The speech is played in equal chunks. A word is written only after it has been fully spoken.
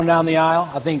Down the aisle.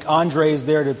 I think Andre's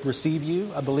there to receive you,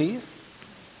 I believe.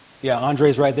 Yeah,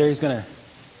 Andre's right there. He's going to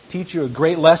teach you a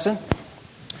great lesson.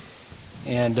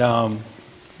 And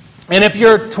if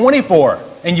you're 24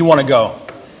 and you want to go,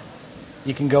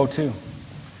 you can go too.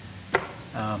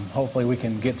 Hopefully we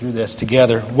can get through this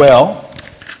together well.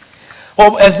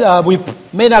 Well, as we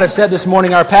may not have said this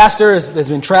morning, our pastor has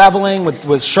been traveling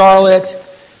with Charlotte.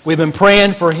 We've been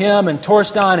praying for him and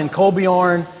Torstein and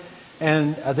Kolbjorn.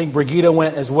 And I think Brigitte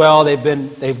went as well.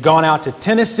 They've gone out to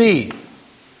Tennessee.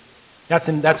 That's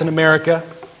in America.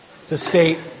 It's a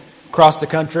state across the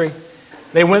country.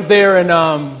 They went there and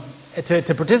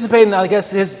to participate in, I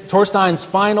guess, Torstein's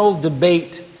final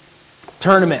debate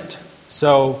tournament.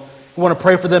 So we want to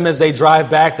pray for them as they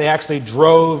drive back. They actually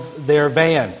drove their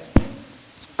van,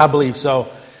 I believe. So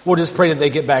we'll just pray that they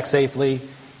get back safely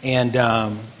and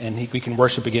we can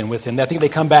worship again with him. I think they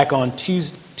come back on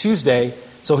Tuesday.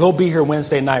 So he'll be here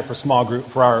Wednesday night for small group,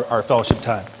 for our fellowship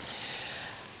time.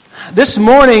 This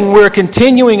morning we're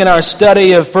continuing in our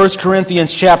study of 1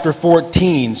 Corinthians chapter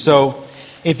 14. So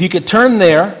if you could turn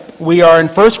there, we are in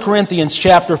 1 Corinthians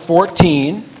chapter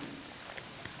 14.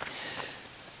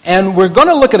 And we're going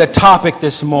to look at a topic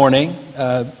this morning,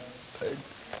 and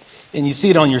you see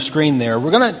it on your screen there.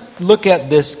 We're going to look at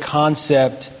this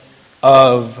concept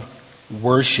of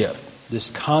worship, this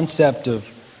concept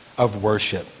of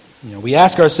worship. You know, we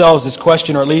ask ourselves this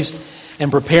question, or at least in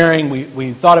preparing,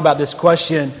 we thought about this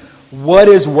question: what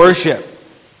is worship?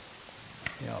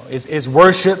 You know, is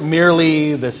worship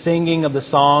merely the singing of the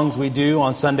songs we do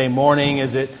on Sunday morning?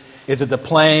 Is it the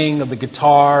playing of the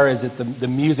guitar? Is it the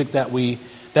music that we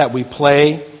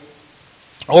play?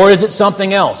 Or is it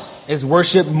something else? Is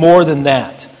worship more than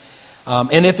that?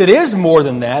 And if it is more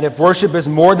than that, if worship is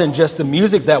more than just the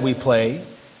music that we play,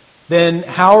 then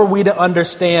how are we to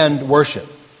understand worship?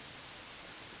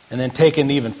 And then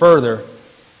taken even further,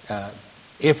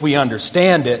 if we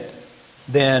understand it,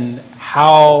 then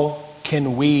how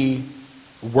can we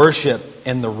worship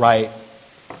in the right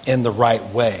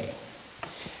way?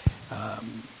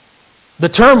 The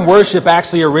term worship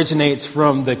actually originates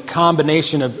from the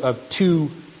combination of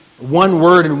one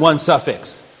word and one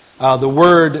suffix. The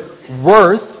word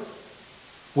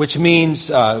worth, which means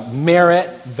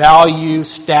merit, value,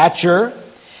 stature,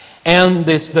 and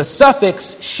the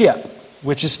suffix ship,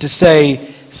 which is to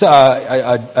say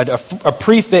a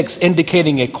prefix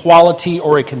indicating a quality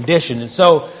or a condition. And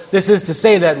so this is to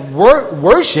say that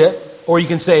worship, or you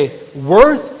can say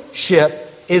worthship,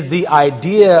 is the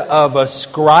idea of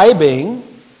ascribing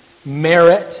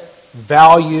merit,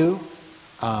 value,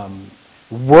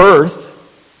 worth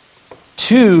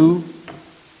to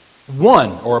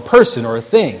one, or a person, or a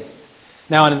thing.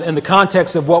 Now, in the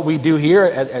context of what we do here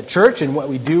at church and what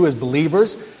we do as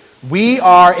believers, we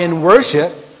are in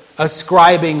worship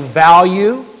ascribing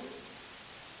value,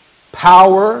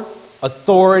 power,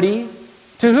 authority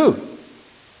to who?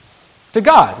 To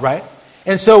God, right?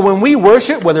 And so when we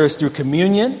worship, whether it's through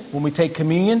communion, when we take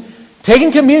communion,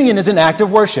 taking communion is an act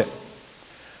of worship.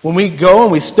 When we go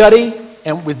and we study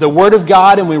and with the Word of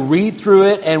God and we read through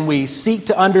it and we seek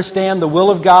to understand the will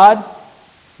of God,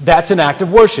 that's an act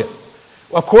of worship.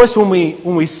 Of course, when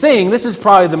we sing, this is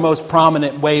probably the most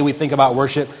prominent way we think about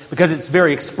worship because it's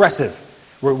very expressive.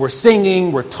 We're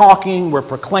singing, we're talking, we're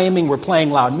proclaiming, we're playing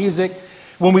loud music.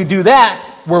 When we do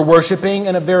that, we're worshiping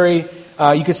in a very,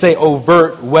 you could say,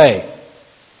 overt way.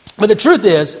 But the truth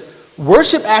is,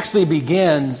 worship actually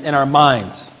begins in our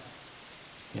minds.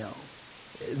 You know,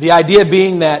 the idea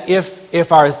being that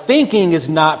if our thinking is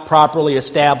not properly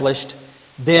established,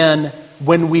 then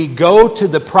when we go to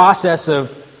the process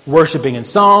of worshiping in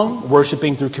song,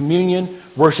 worshiping through communion,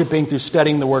 worshiping through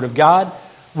studying the Word of God,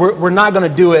 we're not going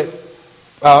to do it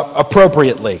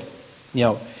appropriately. You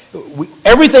know,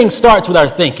 everything starts with our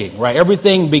thinking, right?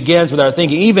 Everything begins with our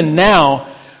thinking. Even now,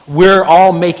 we're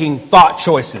all making thought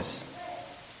choices.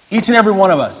 Each and every one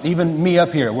of us, even me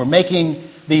up here, we're making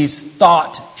these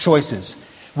thought choices.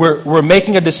 We're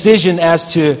making a decision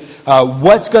as to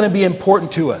what's going to be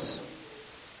important to us.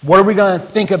 What are we going to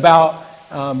think about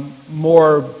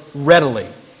more readily?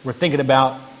 We're thinking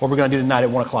about what we're going to do tonight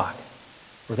at 1 o'clock.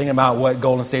 We're thinking about what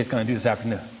Golden State's going to do this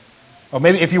afternoon. Or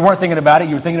maybe if you weren't thinking about it,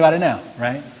 you were thinking about it now,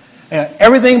 right?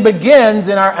 Everything begins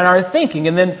in our thinking.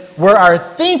 And then where our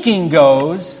thinking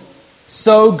goes,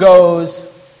 so goes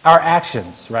our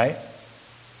actions, right?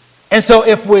 And so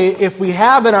if we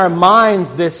have in our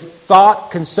minds this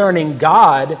thought concerning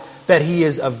God, that He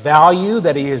is of value,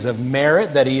 that He is of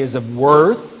merit, that He is of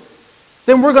worth,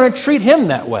 then we're going to treat Him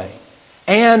that way.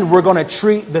 And we're going to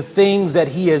treat the things that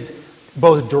He has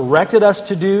both directed us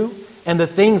to do and the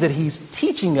things that He's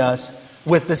teaching us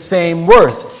with the same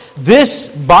worth. This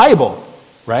Bible,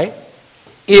 right,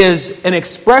 is an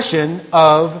expression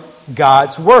of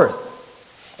God's worth.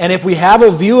 And if we have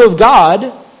a view of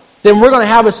God, then we're going to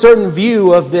have a certain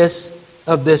view of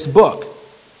this book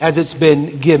as it's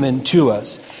been given to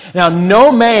us. Now,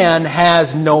 no man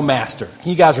has no master.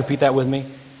 Can you guys repeat that with me?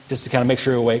 Just to kind of make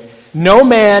sure you're awake. No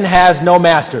man has no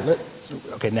master.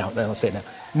 Now let's say it now.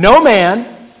 No man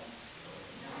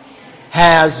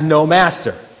has no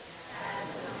master.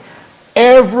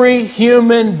 Every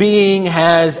human being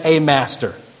has a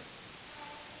master.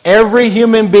 Every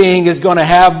human being is going to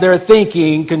have their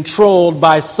thinking controlled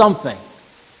by something.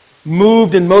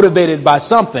 Moved and motivated by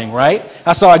something, right?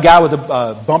 I saw a guy with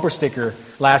a bumper sticker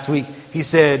last week. He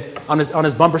said, on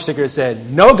his bumper sticker, it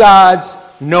said, "No gods,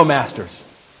 no masters."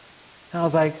 And I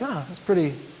was like, oh, that's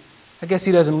pretty, I guess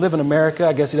he doesn't live in America.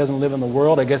 I guess he doesn't live in the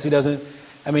world. I guess he doesn't,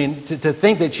 to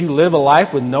think that you live a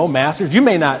life with no masters. You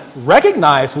may not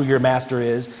recognize who your master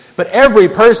is, but every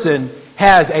person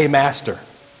has a master.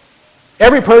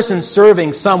 Every person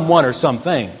serving someone or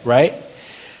something, right?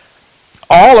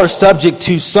 All are subject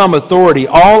to some authority.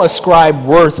 All ascribe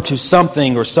worth to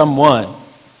something or someone.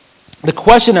 The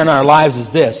question in our lives is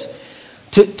this: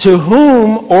 to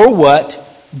whom or what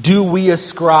do we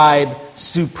ascribe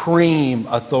supreme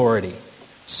authority,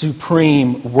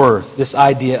 supreme worth? This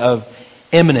idea of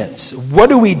eminence. What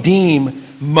do we deem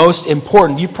most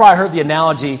important? You've probably heard the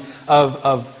analogy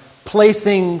of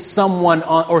placing someone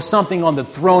on, or something on the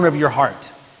throne of your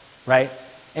heart, right?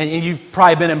 And you've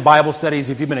probably been in Bible studies,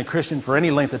 if you've been a Christian for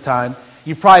any length of time,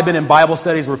 you've probably been in Bible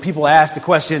studies where people ask the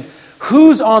question,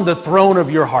 who's on the throne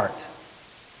of your heart?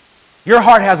 Your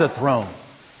heart has a throne.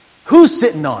 Who's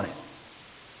sitting on it?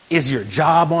 Is your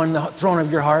job on the throne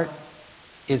of your heart?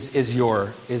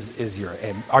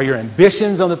 Are your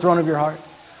ambitions on the throne of your heart?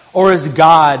 Or is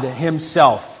God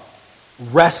Himself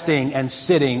resting and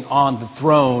sitting on the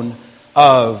throne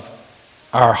of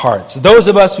our hearts? Those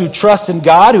of us who trust in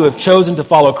God, who have chosen to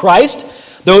follow Christ,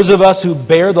 those of us who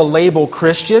bear the label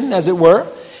Christian, as it were,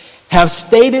 have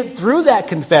stated through that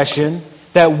confession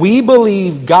that we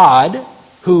believe God,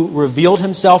 who revealed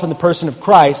Himself in the person of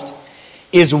Christ,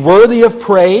 is worthy of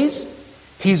praise.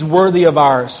 He's worthy of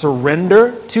our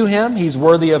surrender to Him. He's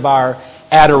worthy of our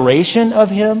adoration of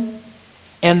Him.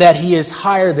 And that He is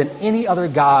higher than any other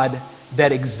God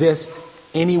that exists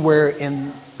anywhere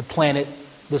in the planet,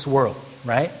 this world,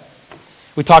 right?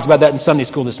 We talked about that in Sunday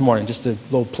school this morning. Just a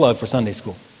little plug for Sunday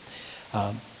school.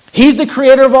 He's the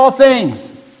creator of all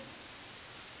things.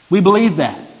 We believe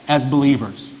that as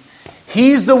believers.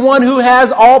 He's the one who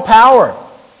has all power.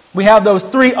 We have those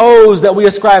 3 O's that we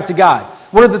ascribe to God.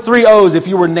 What are the 3 O's if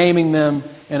you were naming them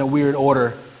in a weird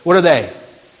order? What are they?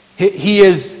 He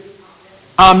is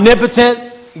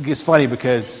omnipotent. It's funny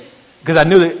because I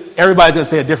knew that everybody's going to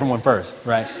say a different one first,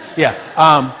 right? Yeah.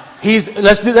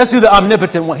 Let's do the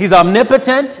omnipotent one. He's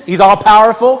omnipotent. He's all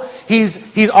powerful.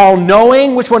 He's all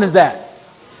knowing. Which one is that?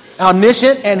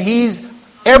 Omniscient, and He's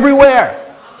everywhere.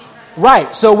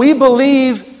 Right. So we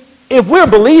believe, if we're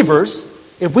believers,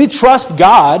 if we trust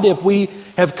God, if we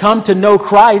have come to know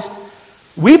Christ,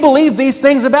 we believe these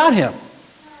things about Him.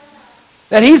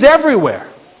 That He's everywhere.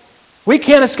 We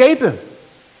can't escape Him.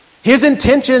 His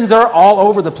intentions are all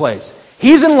over the place.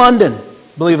 He's in London,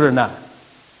 believe it or not.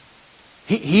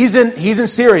 He's in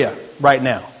Syria right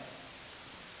now.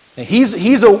 And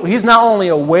he's not only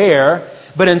aware,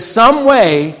 but in some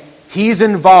way, He's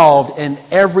involved in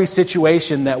every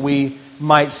situation that we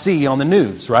might see on the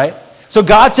news, right? So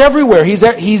God's everywhere. He's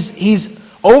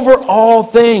over all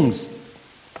things.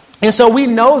 And so we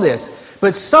know this.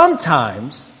 But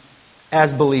sometimes,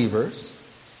 as believers,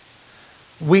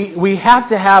 we have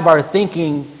to have our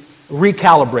thinking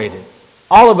recalibrated.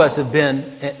 All of us have been,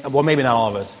 well, maybe not all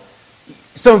of us.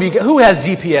 Some of you, who has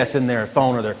GPS in their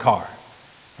phone or their car,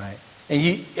 right?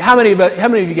 And how many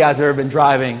of you guys have ever been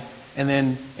driving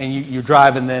and you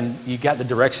drive and then you got the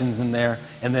directions in there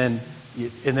and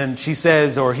then she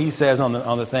says or he says on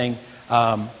the thing,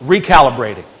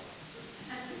 recalibrating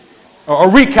or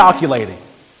recalculating,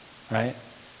 right?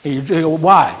 And you go,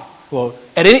 why? Well,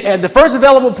 at the first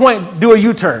available point, do a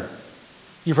U-turn.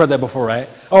 You've heard that before, right?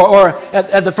 Or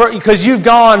at the first, because you've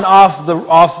gone off.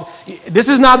 This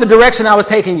is not the direction I was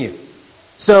taking you.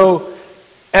 So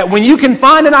when you can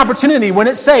find an opportunity, when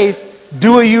it's safe,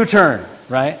 do a U-turn,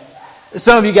 right?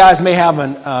 Some of you guys may have I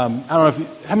don't know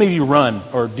how many of you run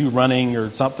or do running or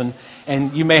something,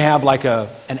 and you may have like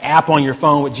an app on your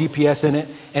phone with GPS in it,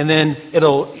 and then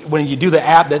when you do the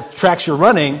app that tracks your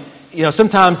running,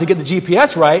 sometimes to get the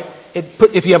GPS right,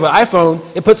 if you have an iPhone,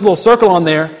 it puts a little circle on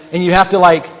there, and you have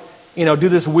to do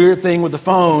this weird thing with the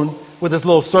phone with this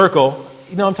little circle.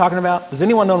 You know what I'm talking about? Does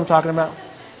anyone know what I'm talking about?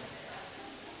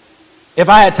 If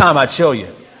I had time, I'd show you,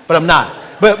 but I'm not.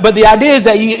 But the idea is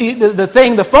that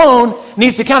the phone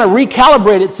needs to kind of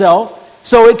recalibrate itself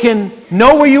so it can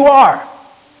know where you are.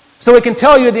 So it can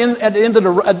tell you at the end of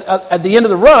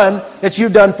the run that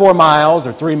you've done 4 miles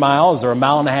or 3 miles or 1.5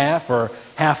 miles or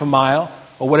half a mile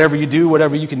or whatever you do,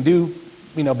 whatever you can do,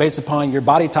 based upon your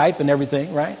body type and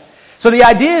everything, right? So the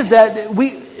idea is that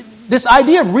this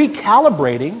idea of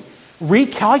recalibrating,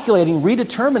 recalculating,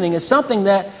 redetermining is something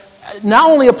that not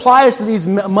only applies to these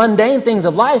mundane things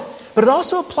of life, but it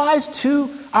also applies to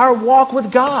our walk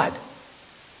with God.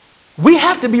 We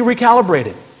have to be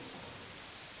recalibrated.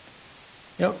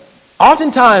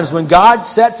 Oftentimes when God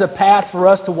sets a path for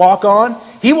us to walk on,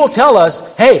 He will tell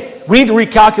us, hey, we need to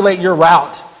recalculate your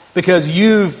route because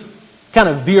you've kind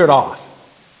of veered off.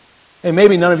 And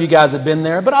maybe none of you guys have been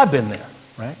there, but I've been there,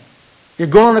 right? You're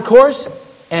going on a course,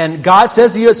 and God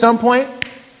says to you at some point,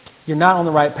 you're not on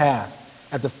the right path.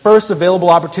 At the first available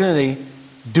opportunity,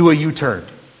 do a U-turn.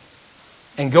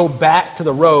 And go back to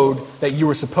the road that you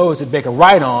were supposed to make a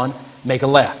right on, make a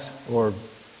left. Or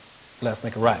left,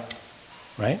 make a right.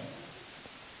 Right?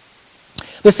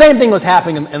 The same thing was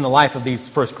happening in the life of these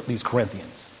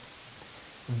Corinthians.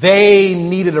 They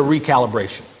needed a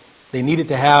recalibration. They needed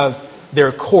to have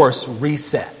their course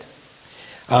reset.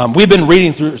 We've been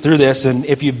reading through this, and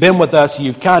if you've been with us,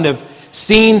 you've kind of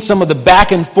seen some of the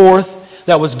back and forth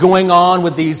that was going on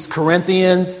with these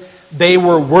Corinthians. They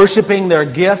were worshiping their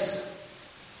gifts.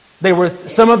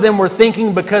 Some of them were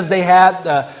thinking because they had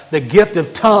the gift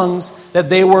of tongues that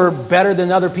they were better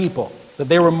than other people, that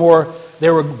they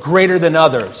were greater than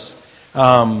others.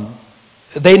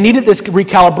 They needed this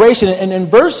recalibration, and in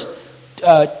verses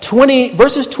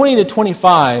 20 to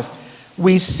 25,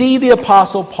 we see the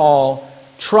Apostle Paul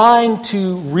trying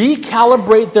to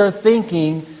recalibrate their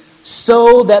thinking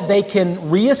so that they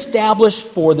can reestablish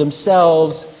for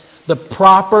themselves the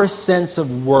proper sense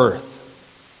of worth.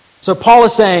 So Paul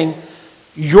is saying,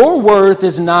 your worth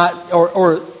is not,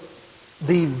 or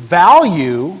the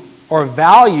value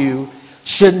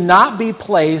should not be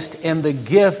placed in the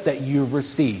gift that you've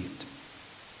received.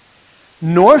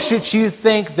 Nor should you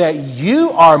think that you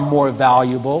are more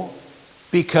valuable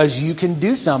because you can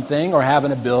do something or have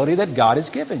an ability that God has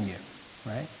given you.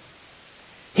 Right?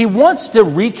 He wants to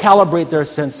recalibrate their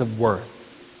sense of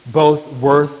worth, both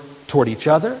worth toward each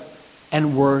other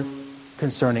and worth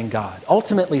concerning God.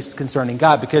 Ultimately, it's concerning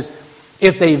God, because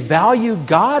if they value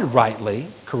God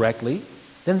correctly,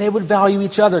 then they would value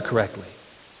each other correctly.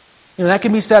 That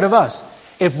can be said of us.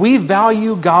 If we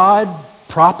value God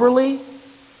properly,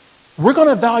 we're going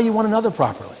to value one another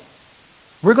properly.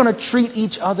 We're going to treat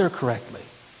each other correctly.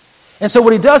 And so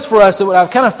what he does for us, what I've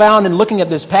kind of found in looking at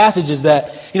this passage is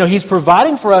that, he's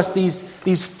providing for us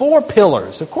these 4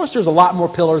 pillars. Of course, there's a lot more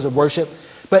pillars of worship,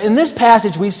 but in this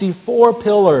passage we see 4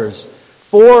 pillars,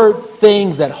 4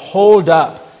 things that hold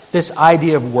up this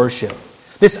idea of worship.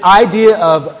 This idea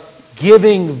of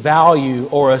giving value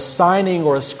or assigning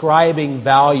or ascribing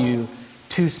value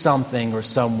to something or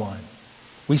someone.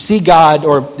 We see God,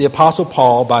 or the Apostle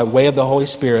Paul, by way of the Holy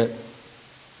Spirit,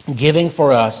 giving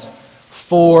for us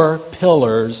 4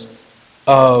 pillars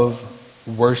of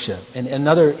worship. And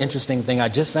another interesting thing I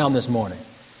just found this morning.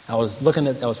 I was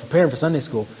preparing for Sunday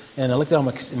school, and I looked on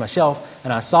my shelf,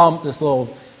 and I saw this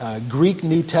little Greek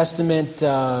New Testament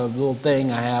little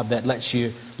thing I have that lets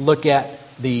you look at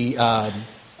the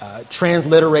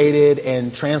transliterated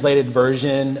and translated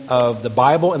version of the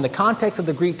Bible in the context of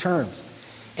the Greek terms.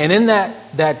 And in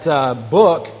that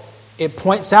book, it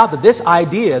points out that this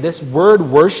idea, this word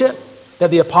worship, that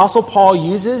the Apostle Paul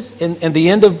uses in the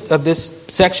end of this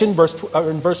section, in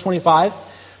verse 25,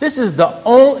 this is the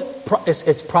only,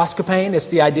 it's proskopane, it's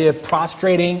the idea of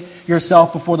prostrating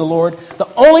yourself before the Lord. The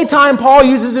only time Paul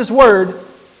uses this word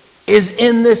is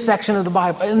in this section of the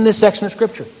Bible, in this section of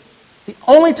Scripture. The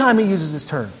only time he uses this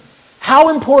term. How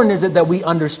important is it that we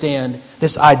understand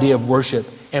this idea of worship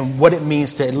and what it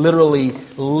means to literally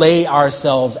lay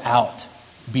ourselves out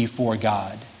before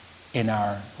God in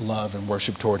our love and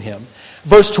worship toward Him?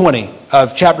 Verse 20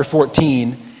 of chapter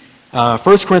 14, 1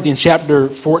 Corinthians chapter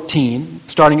 14,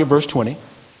 starting at verse 20.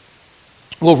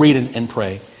 We'll read and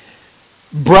pray.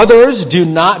 Brothers, do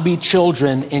not be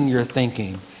children in your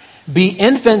thinking. Be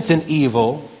infants in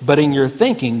evil, but in your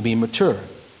thinking be mature.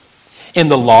 In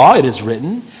the law it is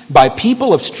written, by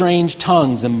people of strange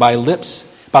tongues and by the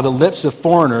lips of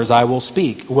foreigners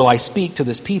will I speak to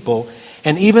this people,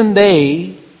 and even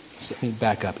then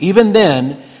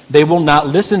they will not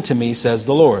listen to me, says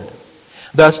the Lord.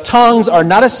 Thus tongues are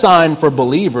not a sign for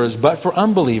believers, but for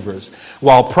unbelievers,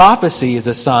 while prophecy is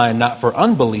a sign not for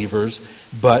unbelievers,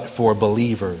 but for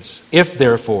believers. If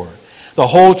therefore the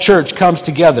whole church comes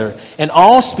together, and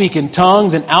all speak in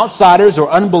tongues, and outsiders or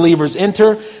unbelievers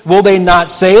enter, will they not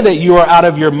say that you are out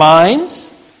of your minds?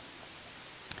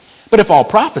 But if all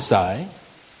prophesy,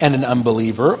 and an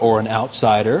unbeliever or an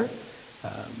outsider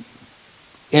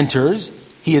enters,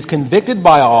 he is convicted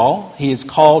by all, he is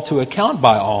called to account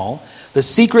by all, the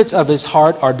secrets of his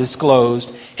heart are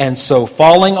disclosed, and so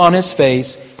falling on his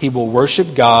face, he will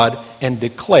worship God and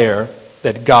declare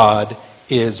that God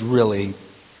is really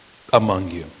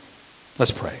among you.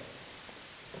 Let's pray.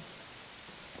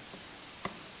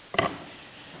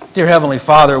 Dear Heavenly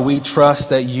Father, we trust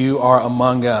that you are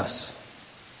among us.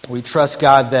 We trust,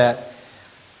 God, that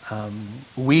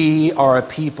we are a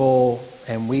people,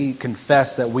 and we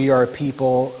confess that we are a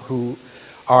people who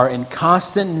are in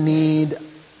constant need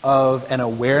of an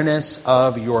awareness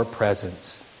of your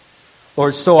presence.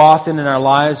 Lord, so often in our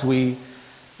lives we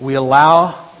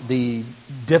allow the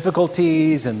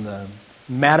difficulties and the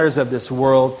matters of this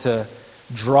world to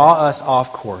draw us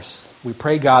off course. We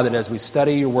pray, God, that as we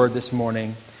study your word this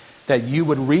morning, that you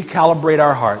would recalibrate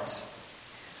our hearts,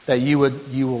 that you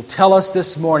will tell us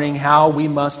this morning how we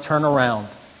must turn around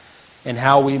and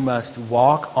how we must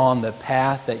walk on the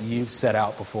path that you've set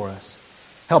out before us.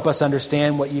 Help us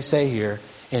understand what you say here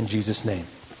in Jesus' name.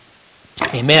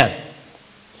 Amen.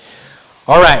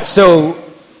 All right, so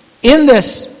in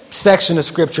this section of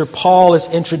Scripture, Paul is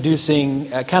introducing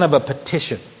kind of a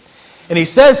petition. And he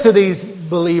says to these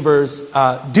believers,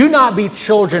 do not be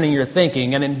children in your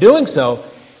thinking. And in doing so,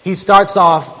 he starts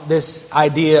off this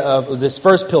idea of this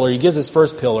first pillar. He gives this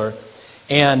first pillar,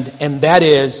 and that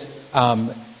is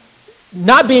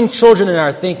not being children in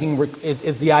our thinking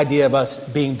is the idea of us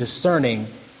being discerning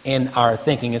in our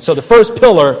thinking. And so the first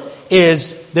pillar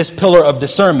is this pillar of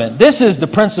discernment. This is the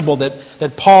principle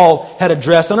that Paul had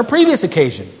addressed on a previous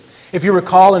occasion. If you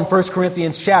recall in 1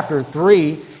 Corinthians chapter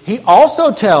 3, he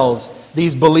also tells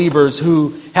these believers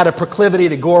who had a proclivity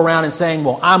to go around and saying,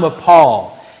 well, I'm of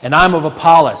Paul, and I'm of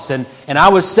Apollos, and I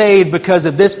was saved because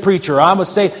of this preacher. I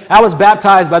was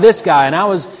baptized by this guy, and I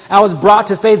was brought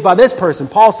to faith by this person.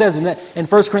 Paul says in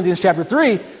 1 Corinthians chapter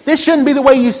 3, this shouldn't be the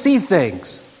way you see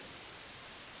things.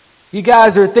 You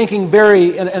guys are thinking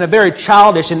in a very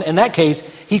childish, in that case,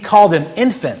 he called them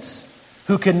infants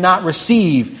who could not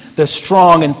receive the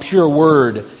strong and pure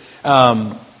word.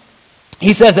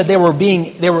 He says that they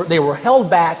were held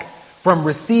back from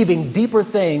receiving deeper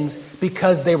things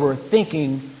because they were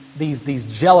thinking these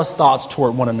jealous thoughts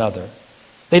toward one another.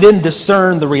 They didn't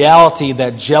discern the reality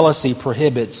that jealousy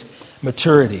prohibits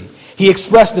maturity. He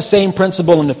expressed the same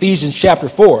principle in Ephesians chapter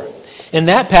 4. In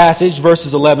that passage,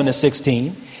 verses 11 to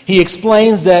 16, he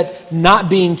explains that not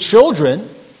being children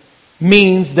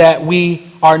means that we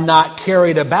are not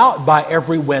carried about by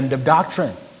every wind of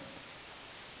doctrine.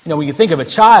 You know, when you think of a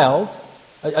child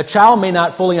may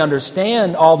not fully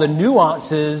understand all the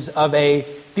nuances of a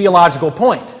theological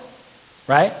point,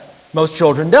 right? Most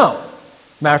children don't.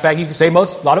 Matter of fact, you could say a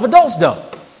lot of adults don't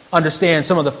understand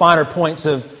some of the finer points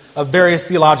of various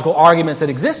theological arguments that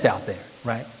exist out there,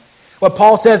 right? What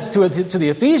Paul says to the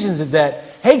Ephesians is that,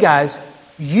 hey guys,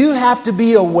 you have to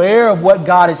be aware of what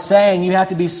God is saying. You have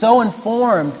to be so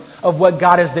informed of what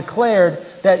God has declared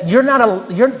that you're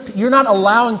not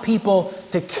allowing people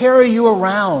to carry you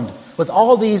around with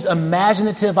all these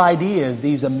imaginative ideas,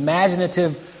 these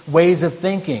imaginative ways of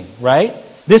thinking, right?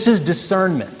 This is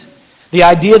discernment. The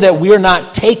idea that we are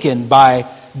not taken by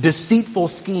deceitful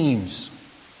schemes.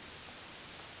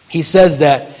 He says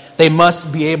that they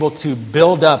must be able to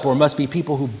build up, or must be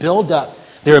people who build up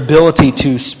their ability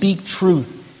to speak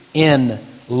truth in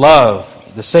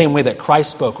love, the same way that Christ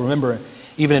spoke. Remember,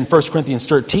 even in 1 Corinthians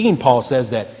 13, Paul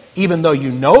says that even though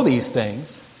you know these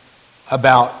things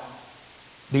about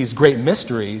these great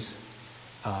mysteries,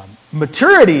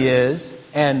 maturity is,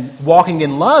 and walking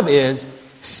in love is,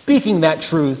 speaking that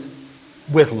truth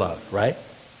with love, right?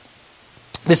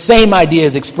 The same idea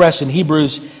is expressed in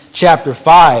Hebrews chapter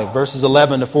 5, verses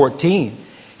 11 to 14.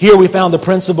 Here we found the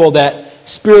principle that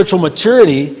spiritual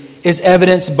maturity is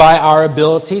evidenced by our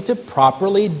ability to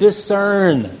properly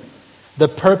discern the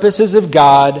purposes of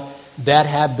God that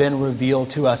have been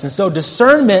revealed to us. And so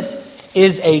discernment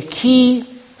is a key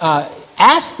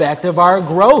aspect of our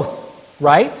growth,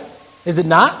 right? Is it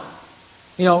not?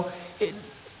 You know,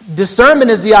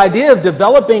 discernment is the idea of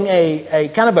developing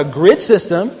a kind of a grid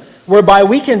system whereby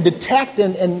we can detect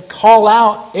and call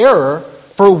out error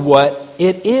for what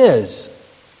it is.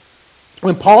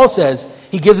 When Paul says,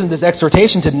 he gives them this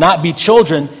exhortation to not be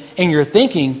children in your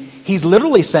thinking, he's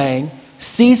literally saying,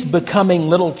 cease becoming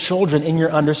little children in your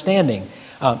understanding.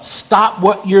 Stop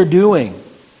what you're doing.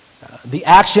 The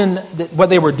action, what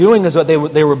they were doing is what they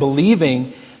were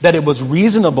believing that it was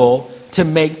reasonable to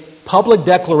make public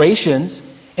declarations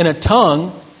in a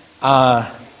tongue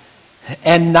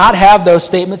and not have those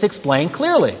statements explained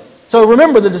clearly. So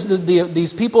remember,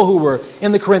 these people who were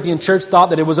in the Corinthian church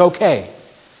thought that it was okay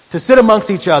to sit amongst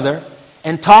each other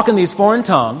and talk in these foreign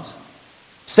tongues,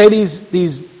 say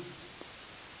these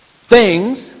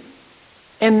things,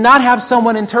 and not have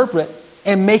someone interpret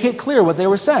and make it clear what they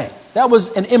were saying. That was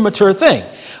an immature thing.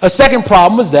 A second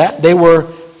problem was that they were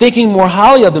thinking more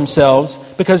highly of themselves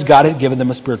because God had given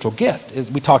them a spiritual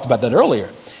gift. We talked about that earlier.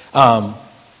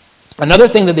 Another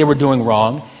thing that they were doing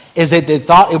wrong is that they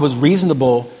thought it was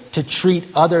reasonable to treat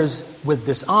others with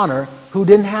dishonor who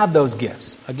didn't have those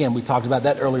gifts. Again, we talked about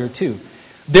that earlier too.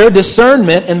 Their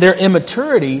discernment and their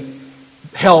immaturity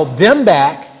held them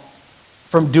back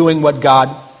from doing what God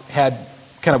had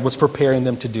kind of was preparing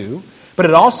them to do, but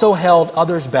it also held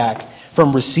others back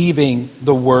from receiving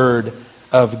the word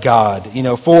of God. You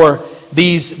know, for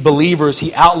these believers,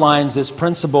 he outlines this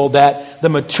principle that the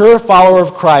mature follower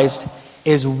of Christ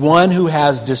is one who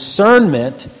has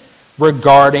discernment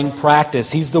regarding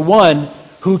practice. He's the one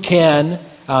who can,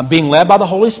 being led by the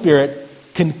Holy Spirit,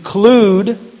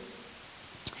 conclude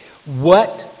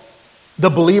what the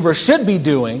believer should be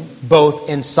doing both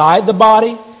inside the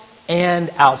body and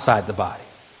outside the body,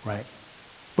 right?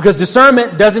 Because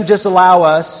discernment doesn't just allow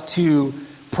us to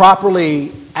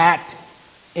properly act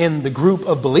in the group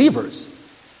of believers,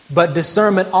 but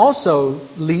discernment also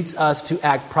leads us to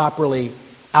act properly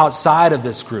outside of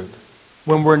this group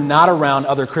when we're not around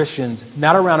other Christians,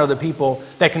 not around other people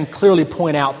that can clearly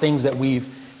point out things that we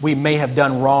may have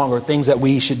done wrong or things that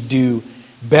we should do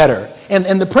better.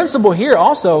 And the principle here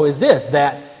also is this,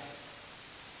 that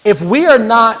if we are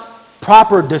not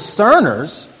proper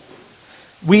discerners,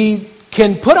 we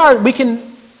can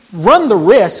run the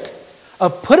risk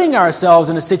of putting ourselves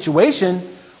in a situation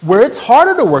where it's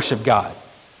harder to worship God.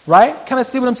 Right? Kind of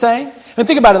see what I'm saying? And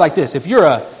think about it like this. If you're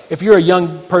a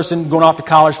young person going off to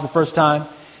college for the first time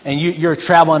and you're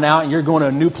traveling out and you're going to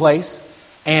a new place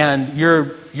and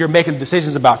you're making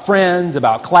decisions about friends,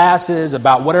 about classes,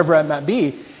 about whatever it might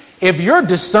be, if your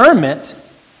discernment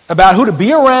about who to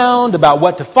be around, about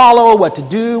what to follow, what to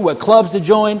do, what clubs to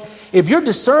join, if your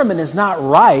discernment is not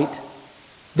right,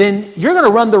 then you're going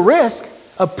to run the risk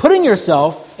of putting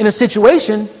yourself in a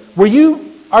situation where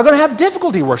you are going to have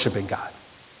difficulty worshiping God.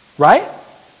 Right?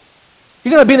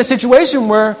 You're going to be in a situation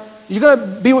where you're going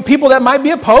to be with people that might be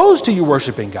opposed to you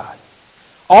worshiping God.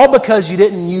 All because you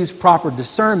didn't use proper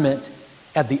discernment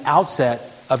at the outset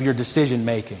of your decision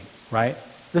making. Right?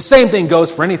 The same thing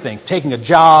goes for anything. Taking a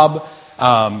job,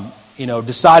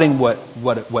 deciding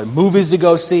what movies to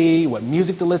go see, what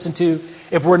music to listen to.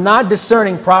 If we're not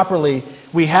discerning properly,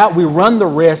 we run the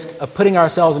risk of putting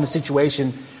ourselves in a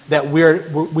situation that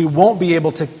we won't be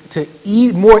able to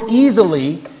more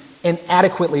easily and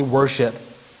adequately worship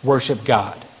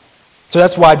God. So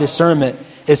that's why discernment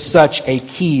is such a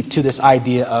key to this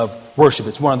idea of worship.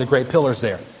 It's one of the great pillars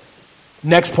there.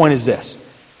 Next point is this.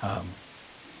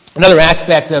 Another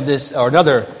aspect of this, or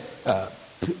another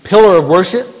pillar of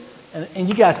worship, and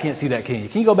you guys can't see that, can you?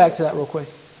 Can you go back to that real quick?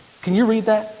 Can you read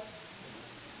that?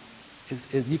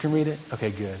 You can read it? Okay,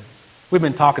 good. We've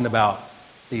been talking about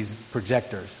these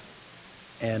projectors,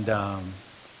 and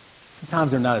sometimes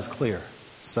they're not as clear.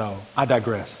 So I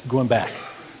digress. Going back.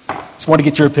 Just want to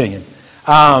get your opinion.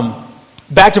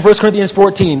 Back to 1 Corinthians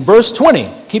 14, verse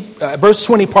 20. Verse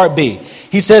 20, part B.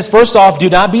 He says, first off, do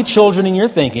not be children in your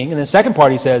thinking. And the second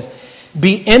part he says,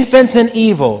 be infants in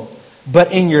evil,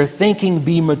 but in your thinking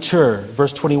be mature.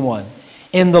 Verse 21.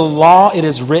 In the law it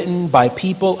is written, by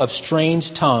people of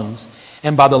strange tongues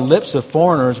and by the lips of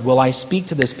foreigners will I speak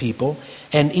to this people,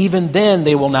 and even then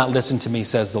they will not listen to me,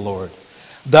 says the Lord.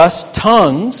 Thus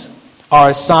tongues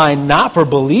are a sign not for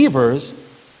believers,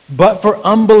 but for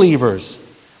unbelievers,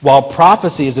 while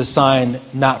prophecy is a sign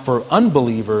not for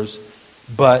unbelievers,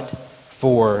 but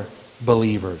for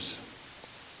believers.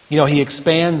 You know, he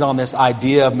expands on this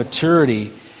idea of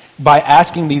maturity by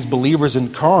asking these believers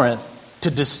in Corinth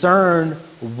to discern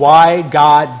why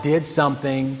God did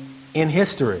something in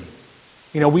history.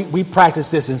 You know, we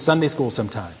practice this in Sunday school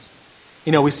sometimes.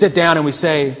 You know, we sit down and we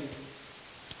say,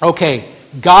 okay,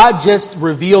 God just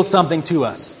revealed something to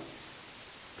us.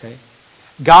 Okay?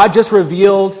 God just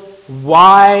revealed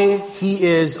why he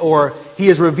is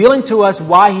revealing to us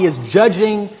why he is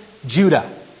judging Judah.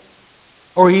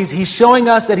 Or he's showing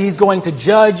us that he's going to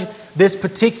judge this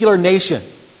particular nation,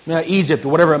 Egypt or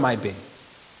whatever it might be.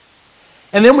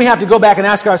 And then we have to go back and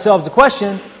ask ourselves the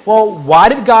question, well, why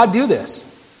did God do this?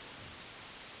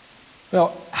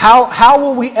 Well, how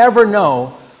will we ever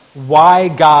know why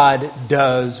God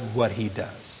does what he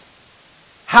does?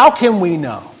 How can we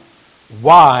know?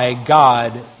 why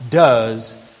God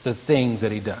does the things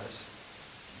that he does.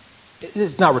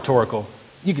 It's not rhetorical.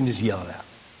 You can just yell it out.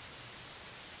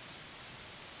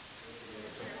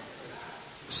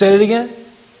 Say it again.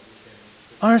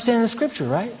 Understanding the Scripture,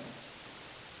 right?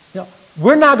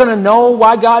 We're not going to know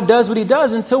why God does what he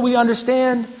does until we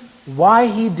understand why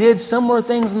he did similar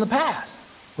things in the past,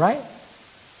 right?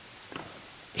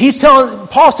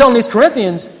 Paul's telling these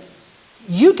Corinthians,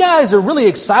 you guys are really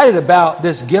excited about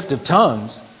this gift of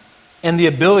tongues and the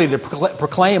ability to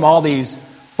proclaim all these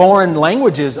foreign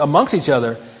languages amongst each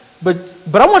other. But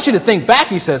I want you to think back,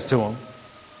 he says to them.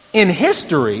 In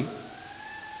history,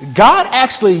 God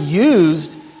actually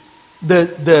used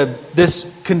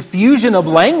this confusion of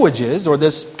languages, or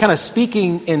this kind of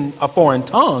speaking in a foreign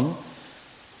tongue,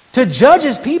 to judge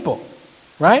his people,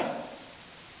 right?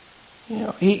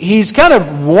 He's kind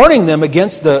of warning them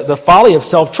against the folly of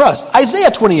self-trust.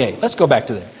 Isaiah 28, let's go back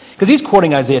to there, because he's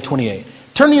quoting Isaiah 28.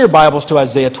 Turn to your Bibles to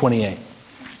Isaiah 28.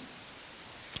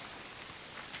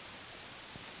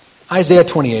 Isaiah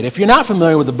 28. If you're not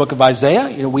familiar with the book of Isaiah,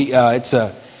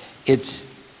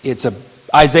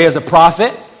 Isaiah's a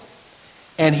prophet,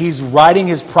 and he's writing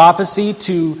his prophecy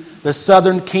to the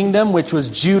southern kingdom, which was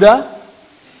Judah.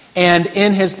 And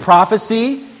in his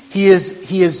prophecy, he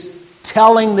is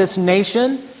telling this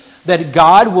nation that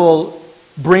God will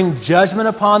bring judgment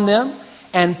upon them,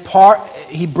 and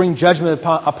he bring judgment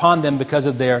upon them because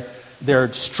of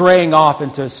their straying off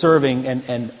into serving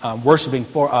and worshiping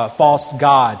false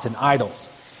gods and idols.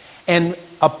 And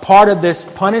a part of this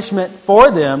punishment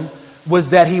for them was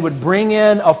that he would bring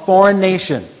in a foreign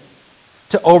nation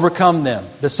to overcome them,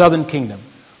 the southern kingdom.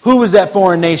 Who was that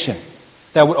foreign nation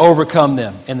that would overcome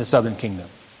them in the southern kingdom?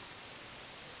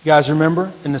 You guys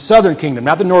remember? In the southern kingdom,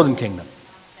 not the northern kingdom.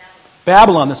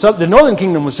 Babylon. The northern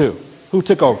kingdom was who? Who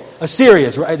took over?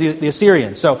 Assyrians, right? The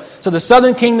Assyrians. So the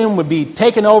southern kingdom would be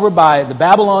taken over by the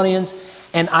Babylonians,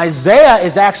 and Isaiah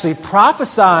is actually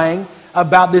prophesying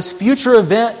about this future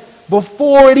event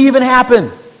before it even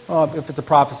happened. Well, if it's a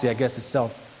prophecy, I guess it's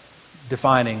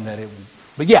self-defining that it would.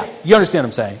 But yeah, you understand what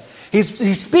I'm saying.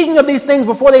 He's speaking of these things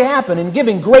before they happen and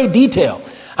giving great detail.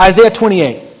 Isaiah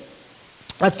 28.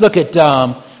 Let's look at,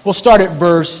 we'll start at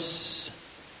verse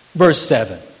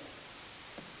 7.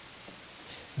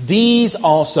 These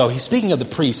also, he's speaking of the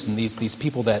priests and these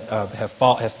people that have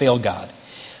failed God.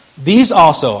 These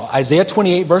also, Isaiah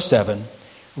 28 verse 7,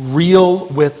 reel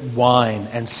with wine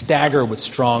and stagger with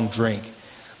strong drink.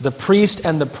 The priest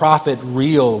and the prophet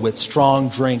reel with strong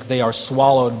drink. They are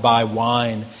swallowed by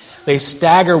wine. They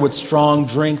stagger with strong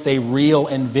drink. They reel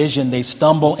in vision. They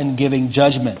stumble in giving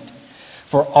judgment.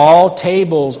 For all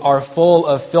tables are full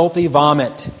of filthy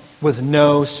vomit with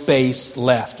no space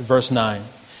left. Verse 9.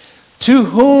 To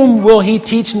whom will he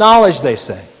teach knowledge, they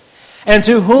say? And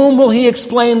to whom will he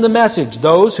explain the message?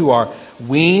 Those who are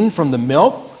weaned from the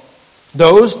milk?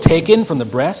 Those taken from the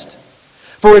breast?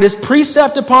 For it is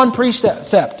precept upon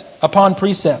precept upon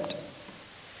precept,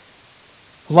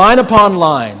 line upon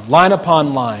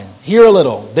line, here a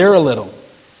little, there a little.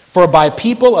 For by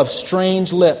people of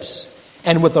strange lips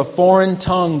and with a foreign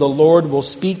tongue the Lord will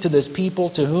speak to this people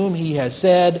to whom he has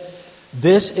said,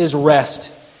 this is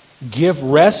rest. Give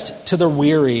rest to the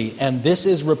weary, and this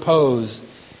is repose.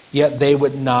 Yet they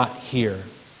would not hear.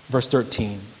 Verse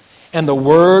 13. And the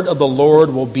word of the Lord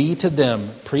will be to them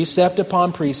precept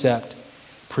upon precept,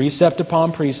 precept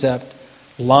upon precept,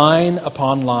 line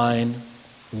upon line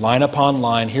upon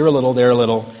line, here a little, there a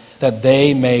little, that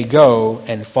they may go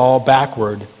and fall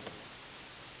backward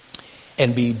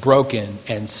and be broken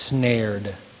and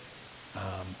snared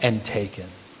and taken.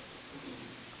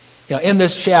 In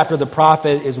this chapter, the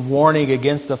prophet is warning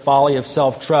against the folly of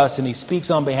self-trust, and he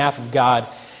speaks on behalf of God,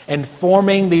 and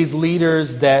forming these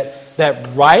leaders that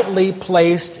rightly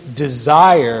placed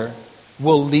desire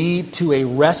will lead to a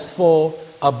restful,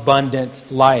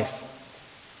 abundant life.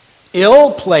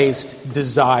 Ill-placed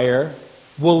desire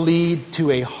will lead to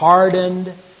a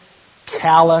hardened,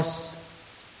 callous,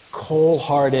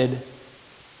 cold-hearted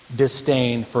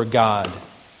disdain for God.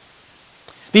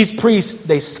 These priests,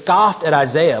 they scoffed at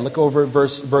Isaiah. Look over at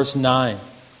verse 9.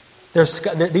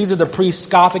 These are the priests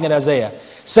scoffing at Isaiah,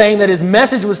 saying that his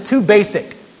message was too basic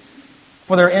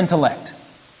for their intellect.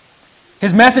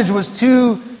 His message was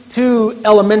too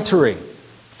elementary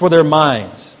for their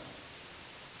minds.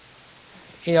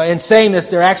 In saying this,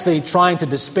 they're actually trying to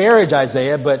disparage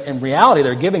Isaiah, but in reality,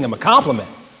 they're giving him a compliment.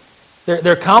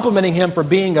 They're complimenting him for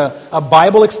being a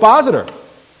Bible expositor,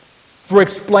 for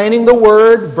explaining the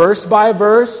word verse by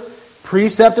verse,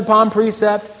 precept upon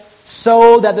precept,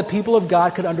 so that the people of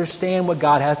God could understand what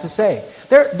God has to say.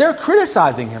 They're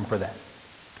criticizing him for that.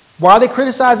 Why are they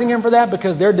criticizing him for that?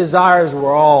 Because their desires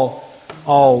were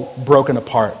all broken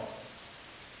apart.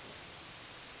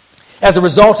 As a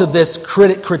result of this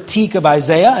critique of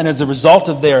Isaiah, and as a result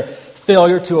of their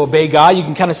failure to obey God, you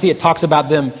can kind of see it talks about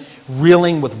them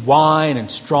reeling with wine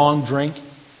and strong drink.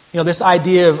 This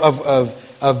idea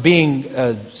of being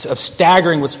of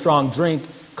staggering with strong drink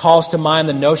calls to mind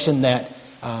the notion that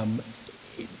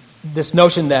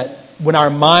when our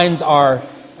minds are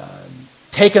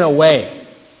taken away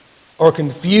or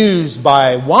confused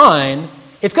by wine,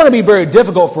 it's going to be very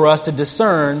difficult for us to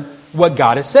discern what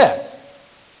God has said.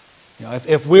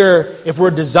 If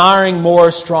we're desiring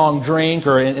more strong drink,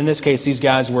 or in this case, these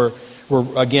guys were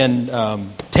again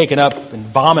taken up and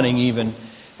vomiting even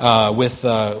with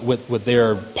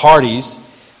their parties,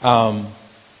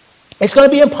 it's going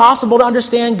to be impossible to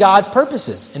understand God's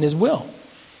purposes and His will.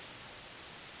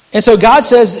 And so God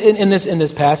says in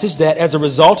this passage that as a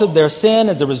result of their sin,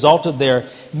 as a result of their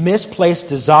misplaced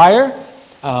desire,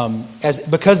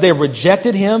 because they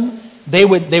rejected Him, they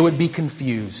would be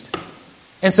confused.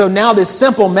 And so now this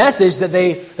simple message that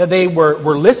they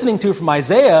were listening to from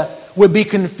Isaiah would be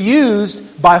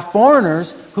confused by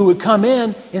foreigners who would come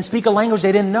in and speak a language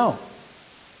they didn't know.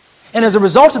 And as a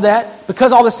result of that,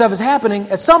 because all this stuff is happening,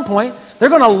 at some point, they're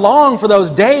going to long for those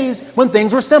days when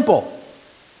things were simple.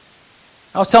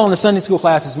 I was telling the Sunday school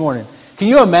class this morning, can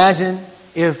you imagine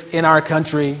if in our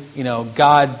country,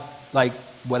 God, like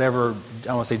whatever, I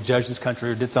don't want to say judged this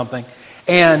country or did something,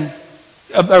 and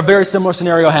a very similar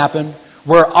scenario happened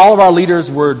where all of our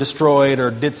leaders were destroyed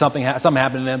or did something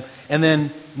happened to them, and then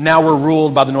now we're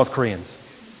ruled by the North Koreans.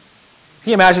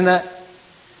 Can you imagine that?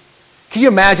 Can you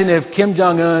imagine if Kim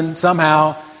Jong-un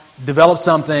somehow developed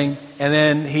something and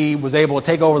then he was able to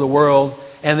take over the world,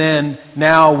 and then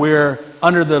now we're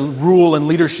under the rule and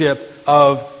leadership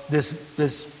of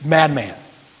this madman?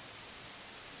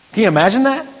 Can you imagine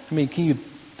that? I mean, can you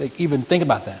even think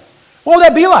about that? What would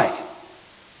that be like?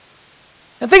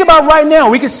 And think about right now.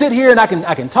 We could sit here and I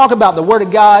can talk about the Word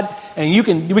of God, and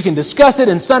we can discuss it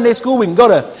in Sunday school. We can go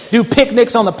to do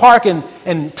picnics on the park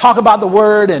and talk about the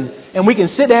Word, and we can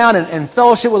sit down and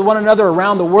fellowship with one another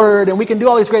around the Word, and we can do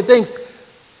all these great things.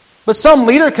 But some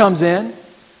leader comes in,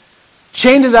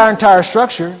 changes our entire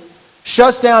structure,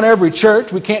 shuts down every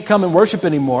church. We can't come and worship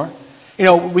anymore.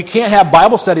 We can't have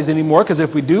Bible studies anymore, because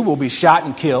if we do, we'll be shot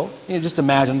and killed. Just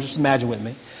imagine with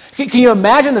me. Can you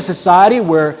imagine a society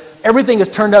where everything is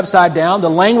turned upside down? The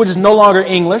language is no longer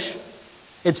English.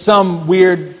 It's some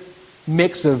weird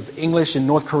mix of English and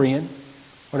North Korean,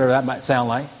 whatever that might sound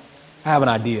like. I have an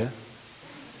idea.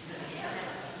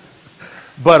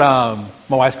 But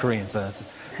my wife's Korean, so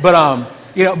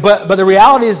but the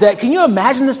reality is that, can you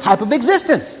imagine this type of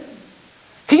existence?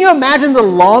 Can you imagine the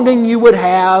longing you would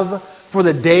have for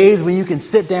the days when you can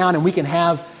sit down and we can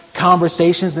have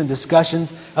conversations and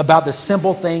discussions about the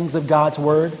simple things of God's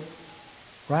Word?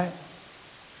 Right?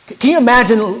 Can you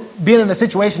imagine being in a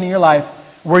situation in your life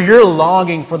where you're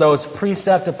longing for those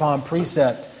precept upon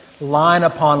precept, line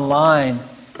upon line,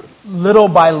 little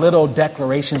by little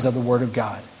declarations of the Word of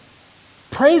God?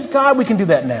 Praise God we can do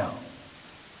that now.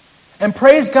 And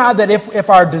praise God that if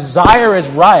our desire is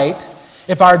right,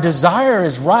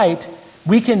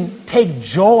 we can take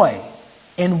joy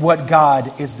in what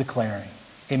God is declaring.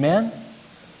 Amen?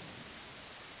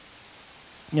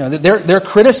 They're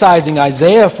criticizing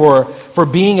Isaiah for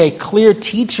being a clear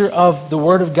teacher of the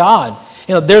Word of God.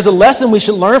 There's a lesson we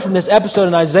should learn from this episode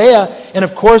in Isaiah, and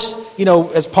of course,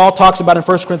 as Paul talks about in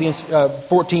 1 Corinthians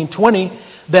 14:20,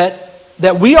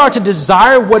 that we are to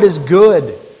desire what is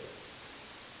good,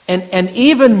 and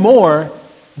even more,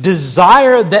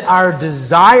 desire that our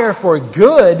desire for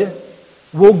good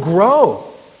will grow.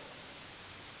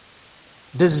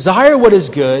 Desire what is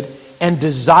good, and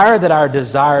desire that our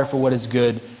desire for what is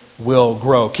good will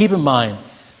grow. Keep in mind,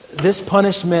 this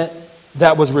punishment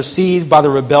that was received by the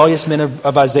rebellious men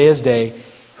of Isaiah's day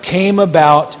came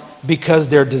about because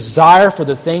their desire for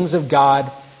the things of God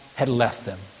had left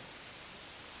them.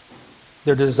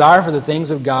 Their desire for the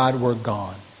things of God were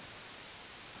gone.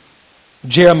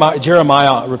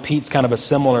 Jeremiah repeats kind of a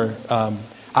similar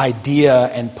idea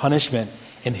and punishment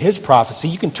in his prophecy.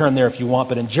 You can turn there if you want,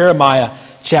 but in Jeremiah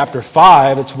chapter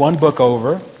 5, it's one book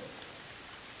over.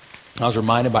 I was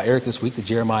reminded by Eric this week that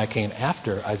Jeremiah came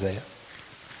after Isaiah.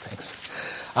 Thanks.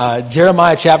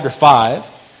 Jeremiah chapter 5,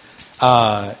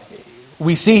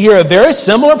 we see here a very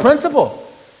similar principle.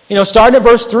 Starting at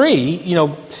verse 3,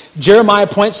 Jeremiah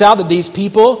points out that these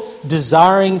people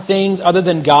desiring things other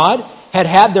than God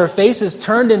had their faces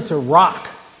turned into rock.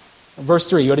 Verse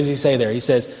 3, what does he say there? He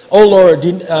says, "O Lord,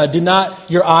 do not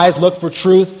your eyes look for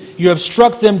truth? You have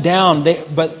struck them down,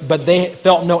 but they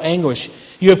felt no anguish.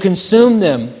 You have consumed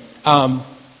them,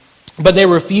 but they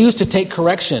refuse to take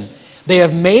correction. They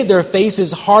have made their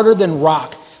faces harder than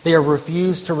rock. They have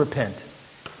refused to repent.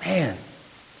 Man,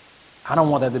 I don't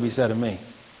want that to be said of me.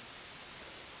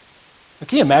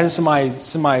 Can you imagine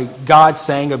somebody God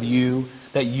saying of you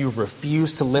that you've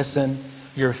refused to listen?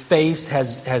 Your face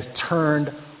has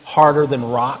turned harder than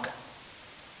rock.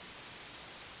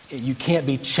 You can't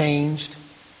be changed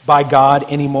by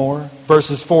God anymore.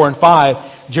 Verses 4 and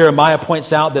 5, Jeremiah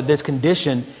points out that this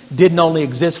condition didn't only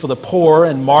exist for the poor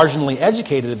and marginally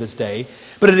educated of his day,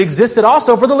 but it existed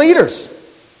also for the leaders,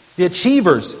 the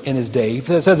achievers in his day. It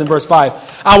says in verse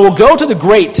 5, I will go to the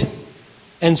great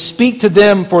and speak to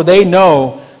them, for they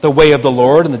know the way of the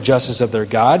Lord and the justice of their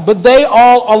God. But they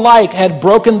all alike had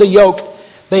broken the yoke.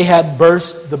 They had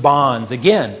burst the bonds.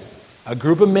 Again, a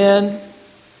group of men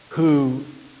who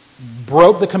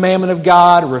broke the commandment of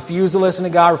God, refused to listen to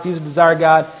God, refused to desire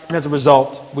God, and as a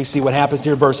result, we see what happens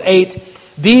here. Verse 8,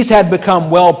 these had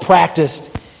become well practiced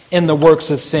in the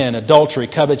works of sin, adultery,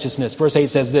 covetousness. Verse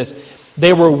 8 says this,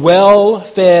 they were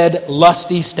well-fed,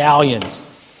 lusty stallions,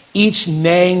 each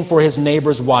neighing for his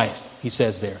neighbor's wife, he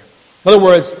says there. In other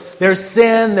words, their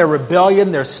sin, their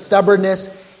rebellion, their stubbornness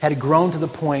had grown to the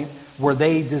point where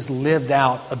they just lived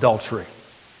out adultery.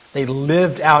 They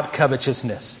lived out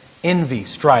covetousness, envy,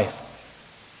 strife.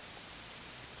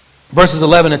 Verses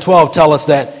 11 and 12 tell us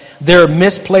that their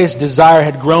misplaced desire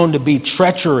had grown to be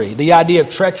treachery. The idea of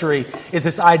treachery is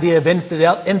this idea of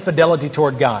infidelity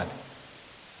toward God,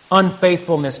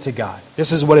 unfaithfulness to God.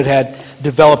 This is what it had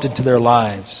developed into their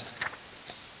lives.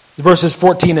 Verses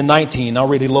 14 and 19, I'll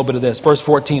read a little bit of this. Verse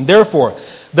 14, therefore,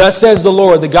 thus says the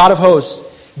Lord, the God of hosts,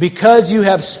 because you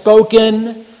have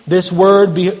spoken this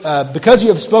word,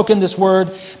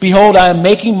 behold, I am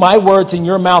making my words in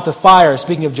your mouth a fire,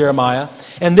 speaking of Jeremiah,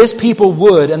 and this people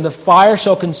would, and the fire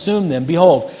shall consume them.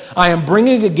 Behold, I am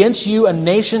bringing against you a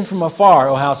nation from afar,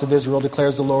 O house of Israel,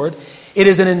 declares the Lord. It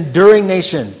is an enduring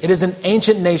nation. It is an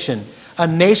ancient nation, a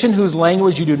nation whose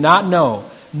language you do not know,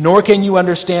 nor can you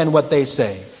understand what they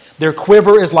say. Their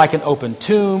quiver is like an open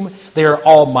tomb. They are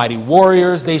almighty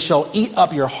warriors. They shall eat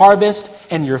up your harvest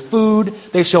and your food.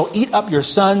 They shall eat up your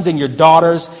sons and your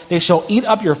daughters. They shall eat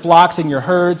up your flocks and your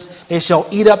herds. They shall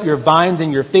eat up your vines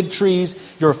and your fig trees.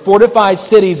 Your fortified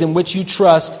cities in which you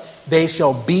trust, they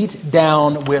shall beat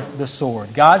down with the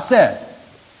sword. God says,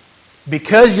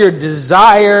 because your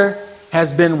desire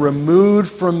has been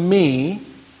removed from me,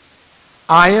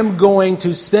 I am going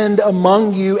to send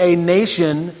among you a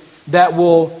nation that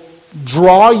will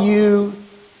draw you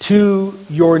to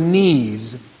your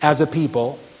knees as a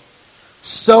people,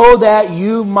 so that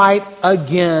you might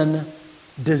again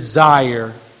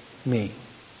desire me,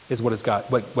 is what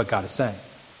God is saying,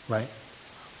 right?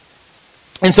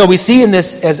 And so we see in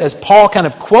this, as Paul kind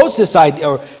of quotes this idea,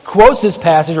 or quotes this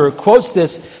passage, or quotes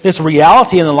this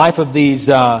reality in the life of the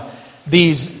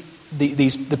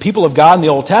people of God in the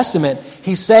Old Testament,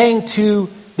 he's saying to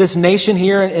this nation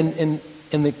here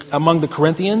among the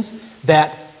Corinthians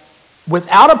that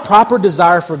without a proper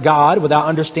desire for God, without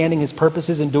understanding His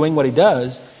purposes and doing what He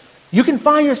does, you can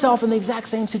find yourself in the exact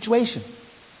same situation.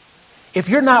 If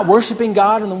you're not worshiping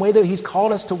God in the way that He's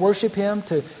called us to worship Him,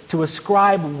 to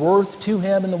ascribe worth to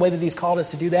Him in the way that He's called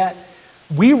us to do that,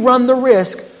 we run the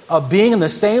risk of being in the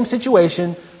same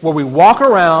situation where we walk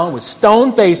around with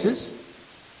stone faces,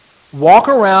 walk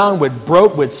around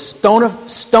with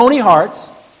stony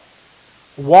hearts,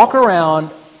 walk around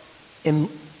in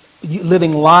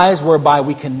living lives whereby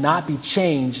we cannot be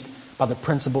changed by the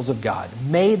principles of God.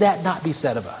 May that not be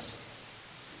said of us,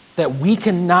 that we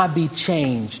cannot be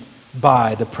changed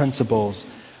by the principles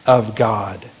of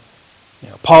God.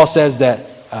 Paul says that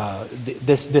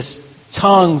this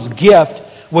tongues gift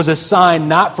was assigned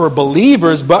not for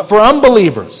believers, but for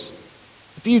unbelievers.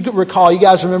 If you recall, you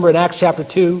guys remember in Acts chapter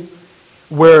 2,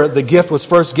 where the gift was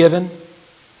first given?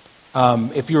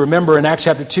 If you remember in Acts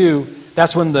chapter 2,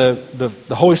 that's when the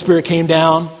Holy Spirit came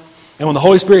down. And when the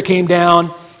Holy Spirit came down,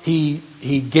 He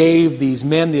gave these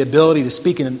men the ability to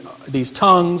speak in these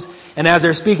tongues. And as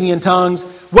they're speaking in tongues,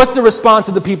 what's the response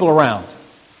of the people around?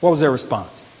 What was their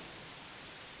response?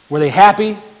 Were they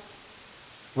happy?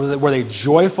 Were they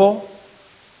joyful?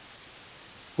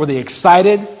 Were they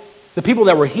excited? The people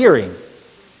that were hearing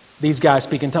these guys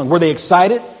speak in tongues, were they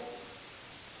excited?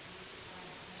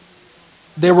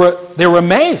 They were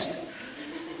amazed. It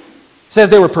says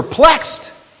they were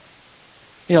perplexed.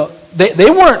 They were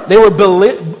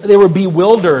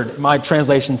bewildered, my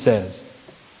translation says.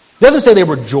 It doesn't say they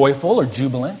were joyful or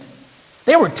jubilant.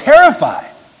 They were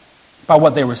terrified by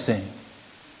what they were seeing.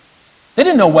 They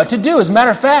didn't know what to do. As a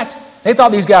matter of fact, they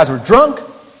thought these guys were drunk,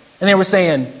 and they were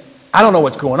saying, I don't know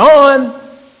what's going on.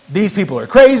 these people are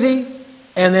crazy.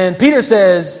 And then Peter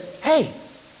says, hey,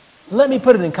 let me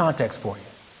put it in context for you.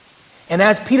 And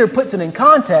as Peter puts it in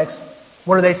context,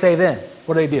 what do they say then?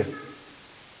 What do? They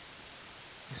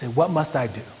say, what must I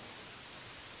do?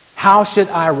 How should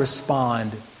I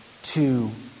respond to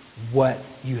what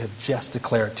you have just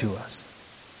declared to us?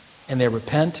 And they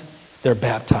repent, they're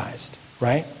baptized,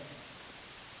 right?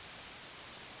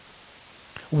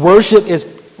 Worship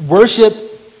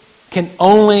can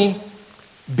only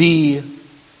be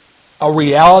a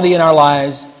reality in our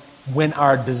lives when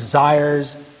our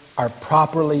desires are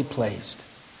properly placed.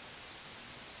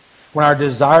 When our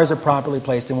desires are properly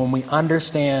placed and when we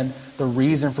understand the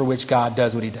reason for which God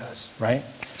does what he does, right?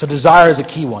 So desire is a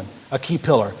key one, a key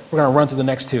pillar. We're going to run through the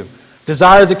next two.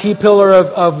 Desire is a key pillar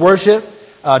of worship.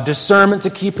 Discernment is a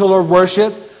key pillar of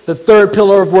worship. The third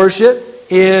pillar of worship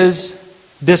is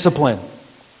discipline.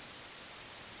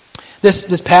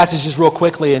 This passage, just real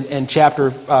quickly in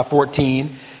chapter 14,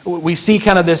 we see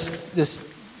kind of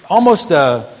this almost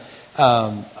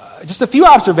just a few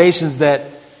observations that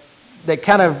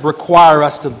kind of require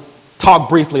us to talk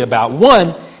briefly about.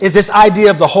 One is this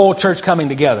idea of the whole church coming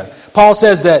together. Paul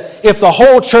says that if the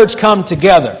whole church come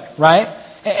together, right?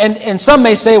 And some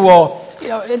may say, well, you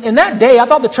know, in that day, I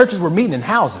thought the churches were meeting in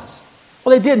houses.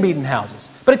 Well, they did meet in houses,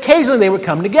 but occasionally they would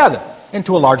come together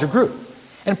into a larger group.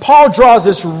 And Paul draws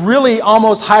this really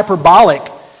almost hyperbolic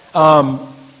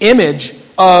image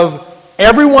of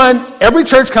every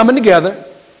church coming together.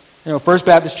 You know, First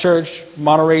Baptist Church,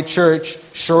 Monterey Church,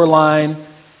 Shoreline,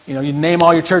 you know, you name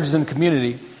all your churches in the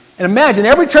community. And imagine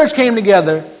every church came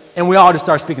together and we all just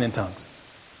start speaking in tongues.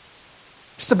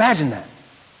 Just imagine that.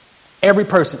 Every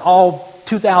person, all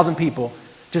 2,000 people,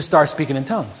 just start speaking in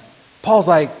tongues. Paul's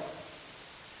like,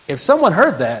 if someone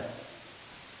heard that,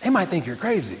 they might think you're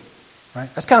crazy.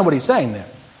 Right? That's kind of what he's saying there.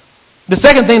 The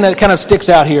second thing that kind of sticks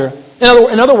out here,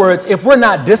 in other words, if we're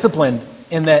not disciplined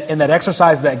in that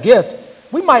exercise of that gift,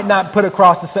 we might not put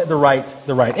across the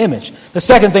right image. The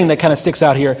second thing that kind of sticks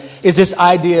out here is this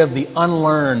idea of the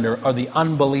unlearned or the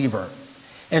unbeliever.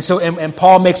 And so, and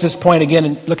Paul makes this point again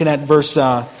in looking at verse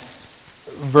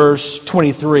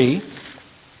 23.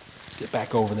 Get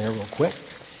back over there real quick.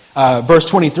 Verse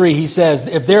 23, he says,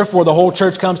 if therefore the whole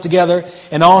church comes together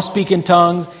and all speak in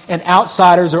tongues and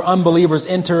outsiders or unbelievers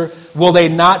enter, will they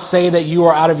not say that you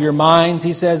are out of your minds?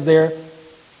 He says there.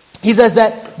 He says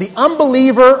that the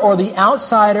unbeliever or the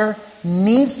outsider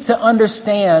needs to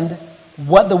understand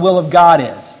what the will of God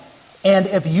is. And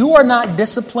if you are not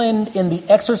disciplined in the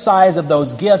exercise of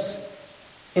those gifts,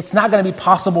 it's not going to be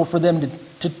possible for them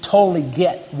to totally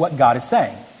get what God is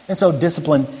saying. And so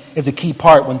discipline is a key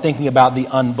part when thinking about the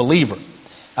unbeliever.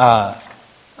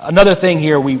 Another thing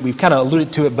here, we've kind of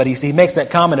alluded to it, but he makes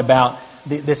that comment about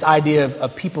this idea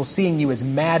of people seeing you as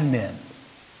madmen.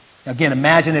 Again,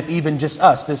 imagine if even just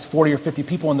us, this 40 or 50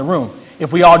 people in the room,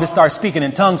 if we all just start speaking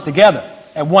in tongues together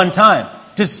at one time,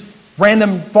 just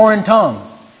random foreign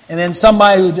tongues, and then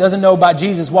somebody who doesn't know about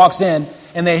Jesus walks in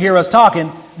and they hear us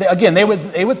talking, they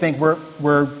would think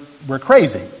we're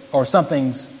crazy or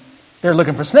they're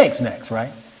looking for snakes next,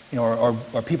 right? You know,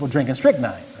 or people drinking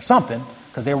strychnine or something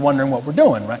because they're wondering what we're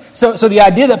doing, right? So the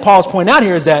idea that Paul's pointing out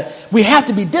here is that we have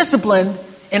to be disciplined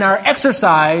in our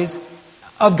exercise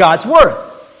of God's word.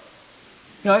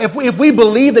 You know, if we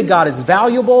believe that God is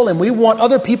valuable and we want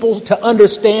other people to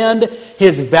understand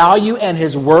his value and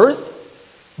his worth,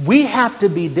 we have to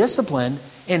be disciplined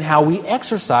in how we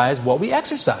exercise what we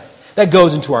exercise. That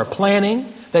goes into our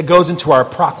planning, that goes into our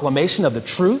proclamation of the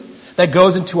truth, that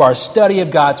goes into our study of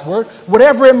God's word.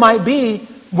 Whatever it might be,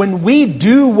 when we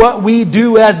do what we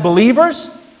do as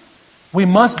believers, we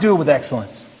must do it with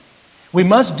excellence. We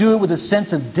must do it with a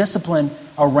sense of discipline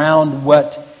around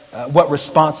what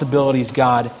responsibilities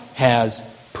God has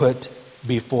put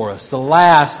before us. The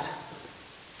last,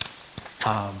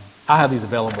 I have these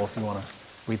available if you want to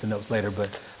read the notes later,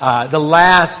 but the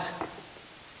last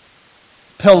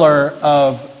pillar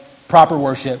of proper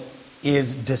worship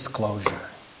is disclosure.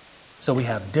 So we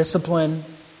have discipline,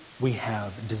 we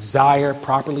have desire,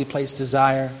 properly placed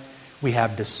desire, we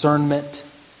have discernment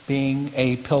being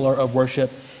a pillar of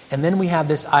worship, and then we have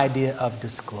this idea of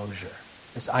disclosure.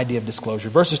 This idea of disclosure.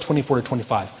 Verses 24 to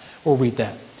 25. We'll read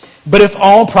that. But if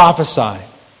all prophesy,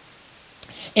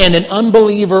 and an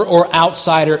unbeliever or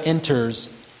outsider enters,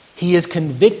 he is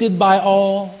convicted by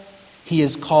all, he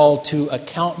is called to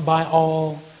account by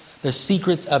all, the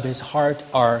secrets of his heart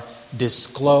are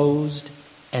disclosed,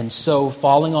 and so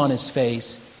falling on his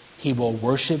face, he will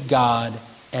worship God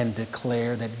and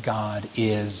declare that God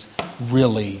is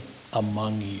really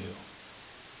among you.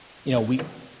 You know,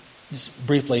 just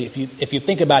briefly, if you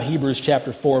think about Hebrews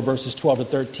chapter 4, verses 12 to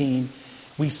 13,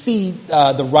 we see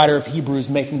the writer of Hebrews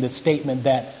making the statement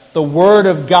that the Word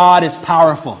of God is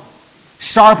powerful,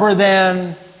 sharper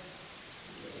than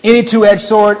any two-edged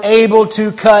sword, able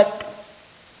to cut,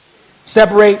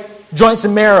 separate joints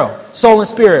and marrow, soul and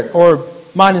spirit, or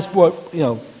mind and spirit,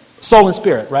 soul and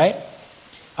spirit, right?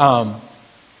 And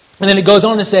then it goes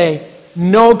on to say,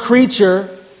 no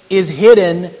creature is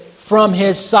hidden from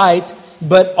his sight,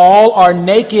 but all are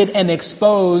naked and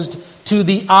exposed to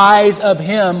the eyes of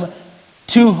him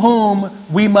to whom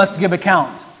we must give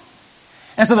account.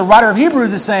 And so the writer of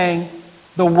Hebrews is saying,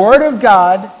 the Word of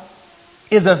God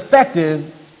is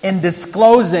effective in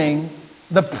disclosing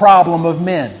the problem of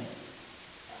men.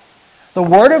 The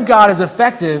Word of God is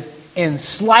effective in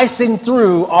slicing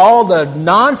through all the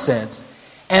nonsense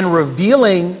and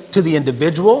revealing to the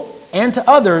individual and to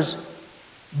others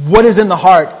what is in the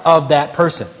heart of that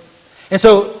person. And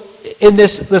so in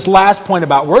this last point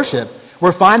about worship,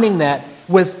 we're finding that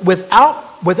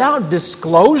without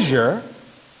disclosure,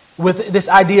 with this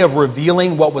idea of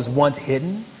revealing what was once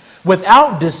hidden,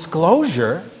 without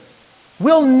disclosure,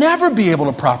 we'll never be able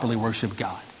to properly worship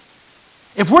God.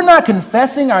 If we're not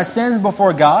confessing our sins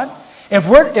before God, if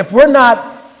we're not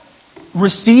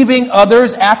receiving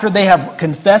others after they have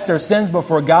confessed their sins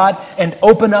before God and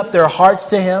open up their hearts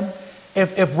to Him,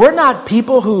 if we're not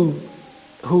people who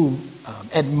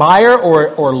admire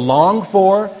or long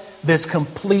for this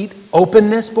complete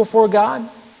openness before God,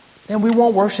 then we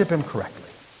won't worship Him correctly.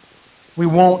 We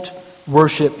won't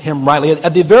worship Him rightly.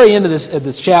 At the very end of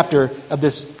this chapter, of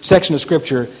this section of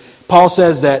Scripture, Paul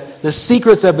says that the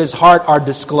secrets of his heart are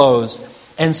disclosed.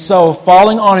 And so,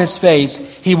 falling on his face,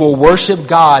 he will worship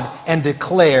God and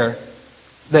declare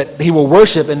that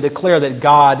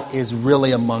God is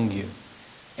really among you.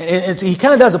 And he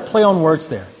kind of does a play on words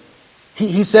there.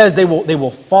 He says they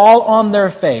will fall on their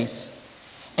face,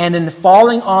 and in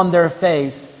falling on their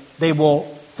face, they will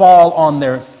fall on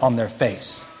their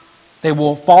face. They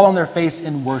will fall on their face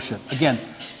in worship. Again,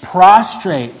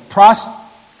 prostrate,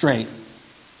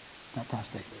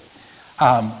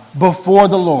 before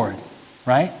the Lord,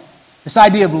 right? This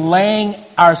idea of laying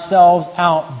ourselves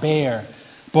out bare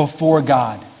before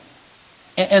God.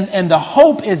 And the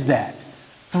hope is that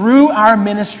through our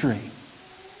ministry,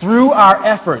 through our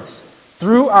efforts,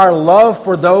 through our love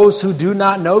for those who do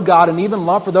not know God, and even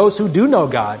love for those who do know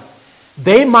God,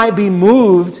 they might be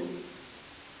moved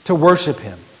to worship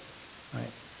Him.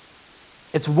 Right?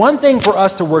 It's one thing for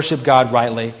us to worship God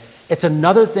rightly. It's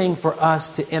another thing for us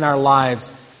to, in our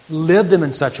lives, live them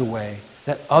in such a way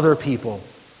that other people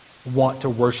want to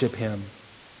worship Him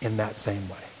in that same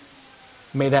way.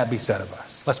 May that be said of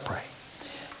us. Let's pray.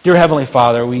 Dear Heavenly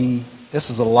Father, this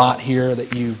is a lot here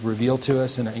that you've revealed to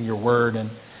us in your word.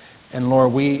 And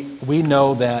Lord, we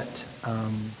know that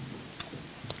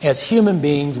as human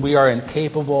beings, we are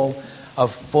incapable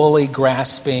of fully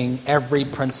grasping every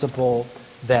principle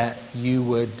that you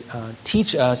would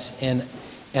teach us in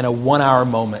a 1-hour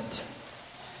moment.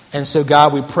 And so,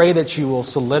 God, we pray that you will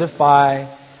solidify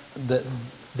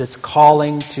this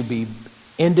calling to be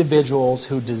individuals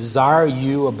who desire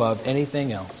you above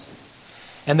anything else.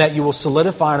 And that you will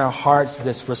solidify in our hearts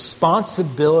this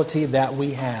responsibility that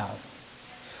we have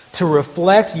to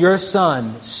reflect your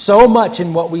Son so much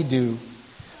in what we do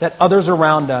that others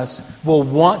around us will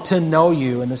want to know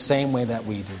you in the same way that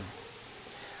we do.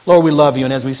 Lord, we love you,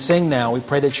 and as we sing now, we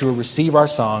pray that you will receive our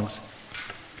songs.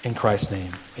 In Christ's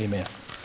name, amen.